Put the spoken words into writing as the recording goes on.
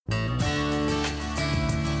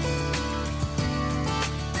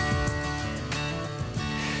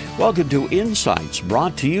Welcome to Insights,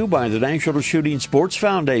 brought to you by the National Shooting Sports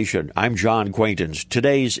Foundation. I'm John Quaintance.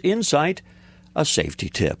 Today's insight, a safety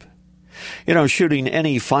tip. Shooting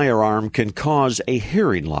any firearm can cause a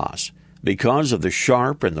hearing loss because of the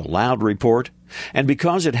sharp and the loud report, and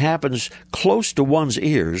because it happens close to one's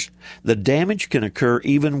ears, the damage can occur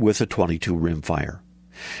even with a .22 rimfire.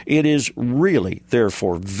 It is really,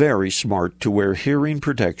 therefore, very smart to wear hearing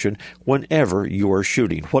protection whenever you are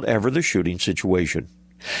shooting, whatever the shooting situation.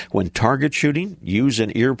 When target shooting, use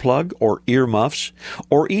an earplug or earmuffs,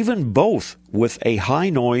 or even both with a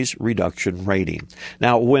high noise reduction rating.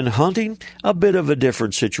 Now, when hunting, a bit of a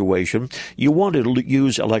different situation. You want to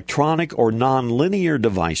use electronic or nonlinear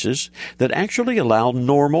devices that actually allow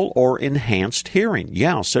normal or enhanced hearing.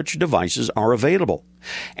 Yeah, such devices are available.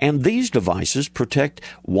 And these devices protect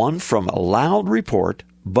one from a loud report,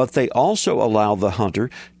 but they also allow the hunter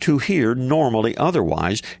to hear normally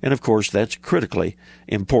otherwise, and of course that's critically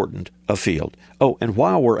important afield. Oh, and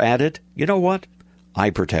while we're at it, you know what?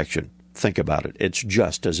 Eye protection. Think about it. It's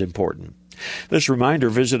just as important. This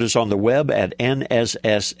reminder, visit us on the web at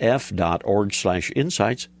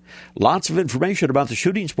nssf.org/insights. Lots of information about the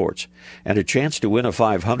shooting sports and a chance to win a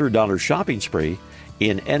 $500 shopping spree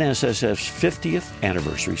in NSSF's 50th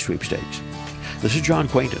anniversary sweepstakes. This is John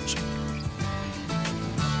Quaintance.